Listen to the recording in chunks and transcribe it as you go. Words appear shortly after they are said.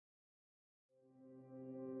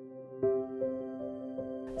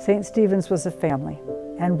St. Stephen's was a family,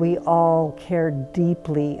 and we all cared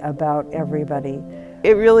deeply about everybody.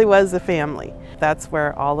 It really was a family. That's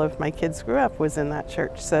where all of my kids grew up, was in that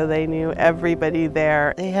church, so they knew everybody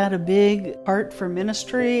there. They had a big heart for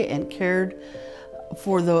ministry and cared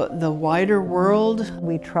for the wider world.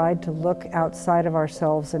 We tried to look outside of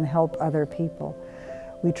ourselves and help other people.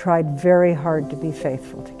 We tried very hard to be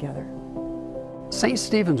faithful together. St.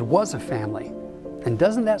 Stephen's was a family, and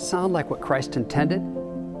doesn't that sound like what Christ intended?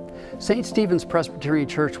 St. Stephen's Presbyterian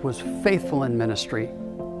Church was faithful in ministry,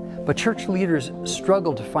 but church leaders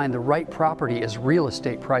struggled to find the right property as real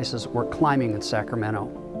estate prices were climbing in Sacramento.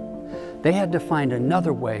 They had to find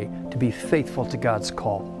another way to be faithful to God's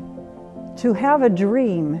call. To have a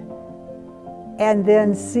dream and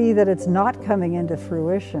then see that it's not coming into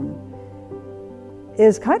fruition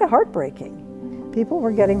is kind of heartbreaking. People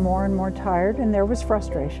were getting more and more tired, and there was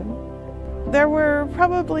frustration. There were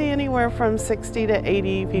probably anywhere from 60 to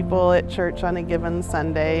 80 people at church on a given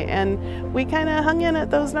Sunday, and we kind of hung in at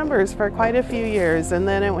those numbers for quite a few years, and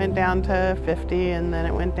then it went down to 50, and then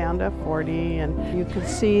it went down to 40. And you could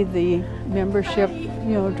see the membership,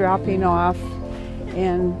 dropping off,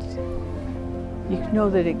 and you know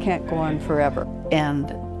that it can't go on forever. And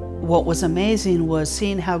what was amazing was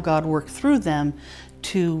seeing how God worked through them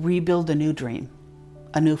to rebuild a new dream,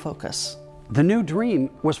 a new focus. The new dream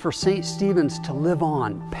was for St. Stephen's to live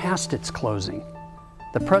on past its closing.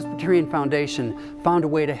 The Presbyterian Foundation found a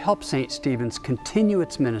way to help St. Stephen's continue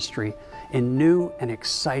its ministry in new and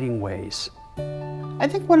exciting ways. I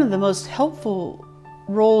think one of the most helpful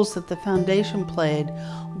roles that the foundation played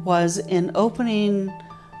was in opening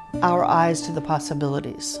our eyes to the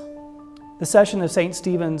possibilities. The session of St.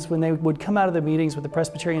 Stephen's, when they would come out of the meetings with the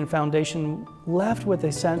Presbyterian Foundation, left with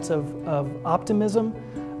a sense of optimism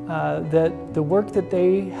that the work that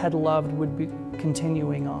they had loved would be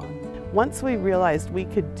continuing on. Once we realized we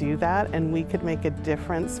could do that and we could make a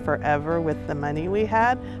difference forever with the money we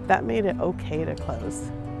had, that made it okay to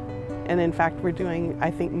close. And in fact, we're doing,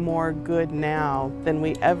 I think, more good now than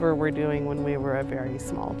we ever were doing when we were a very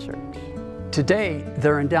small church. Today,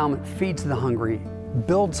 their endowment feeds the hungry,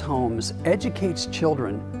 builds homes, educates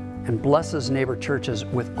children, and blesses neighbor churches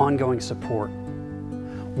with ongoing support.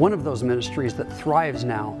 One of those ministries that thrives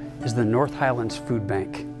now is the North Highlands Food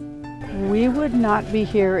Bank. We would not be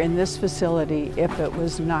here in this facility if it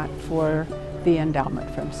was not for the endowment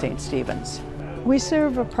from St. Stephen's. We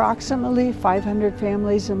serve approximately 500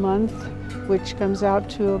 families a month, which comes out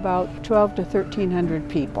to about 1,200 to 1,300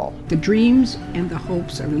 people. The dreams and the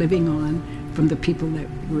hopes are living on from the people that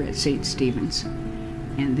were at St. Stephen's.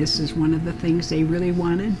 And this is one of the things they really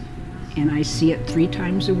wanted. And I see it 3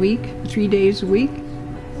 times a week, 3 days a week.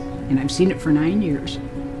 And I've seen it for 9 years.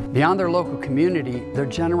 Beyond their local community, their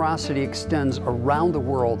generosity extends around the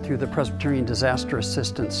world through the Presbyterian Disaster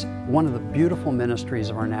Assistance, one of the beautiful ministries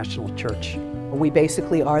of our national church. We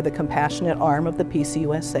basically are the compassionate arm of the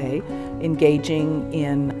PCUSA, engaging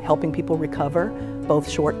in helping people recover, both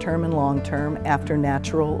short-term and long-term, after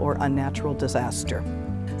natural or unnatural disaster.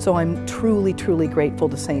 So I'm truly, truly grateful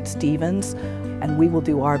to St. Stephen's, and we will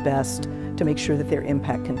do our best to make sure that their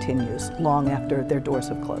impact continues long after their doors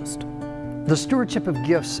have closed. The stewardship of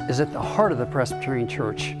gifts is at the heart of the Presbyterian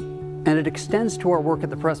Church, and it extends to our work at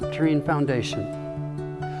the Presbyterian Foundation.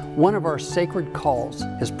 One of our sacred calls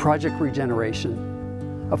is Project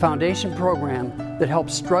Regeneration, a foundation program that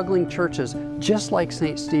helps struggling churches just like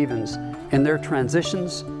St. Stephen's in their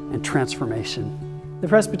transitions and transformation. The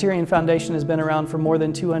Presbyterian Foundation has been around for more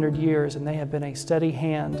than 200 years, and they have been a steady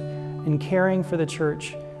hand in caring for the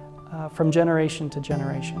church from generation to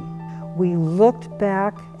generation. We looked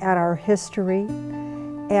back at our history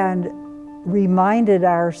and reminded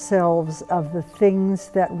ourselves of the things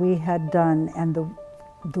that we had done and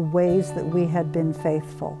the ways that we had been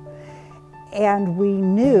faithful. And we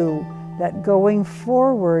knew that going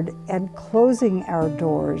forward and closing our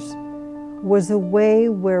doors was a way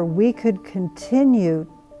where we could continue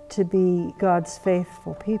to be God's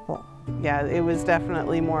faithful people. Yeah, it was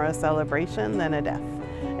definitely more a celebration than a death.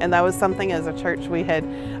 And that was something as a church we had,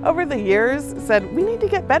 over the years, said we need to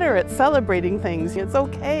get better at celebrating things. It's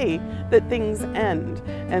okay that things end.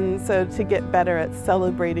 And so to get better at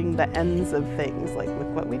celebrating the ends of things, like with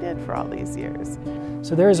what we did for all these years.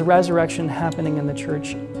 So there is a resurrection happening in the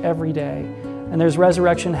church every day. And there's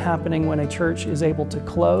resurrection happening when a church is able to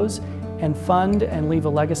close and fund and leave a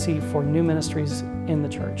legacy for new ministries in the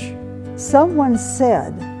church. Someone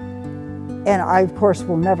said, and I of course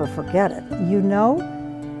will never forget it,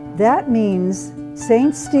 that means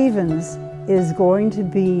St. Stephen's is going to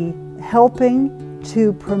be helping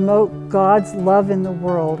to promote God's love in the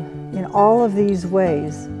world in all of these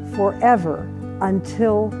ways forever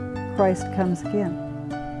until Christ comes again.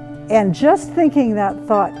 And just thinking that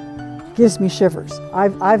thought gives me shivers.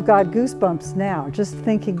 I've got goosebumps now just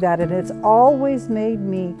thinking that, and it's always made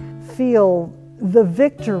me feel the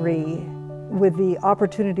victory with the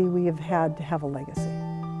opportunity we have had to have a legacy.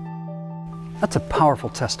 That's a powerful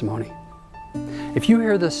testimony. If you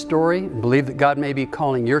hear this story and believe that God may be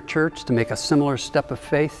calling your church to make a similar step of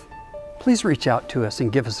faith, please reach out to us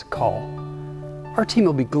and give us a call. Our team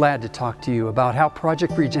will be glad to talk to you about how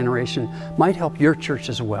Project Regeneration might help your church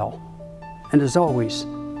as well. And as always,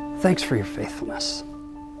 thanks for your faithfulness.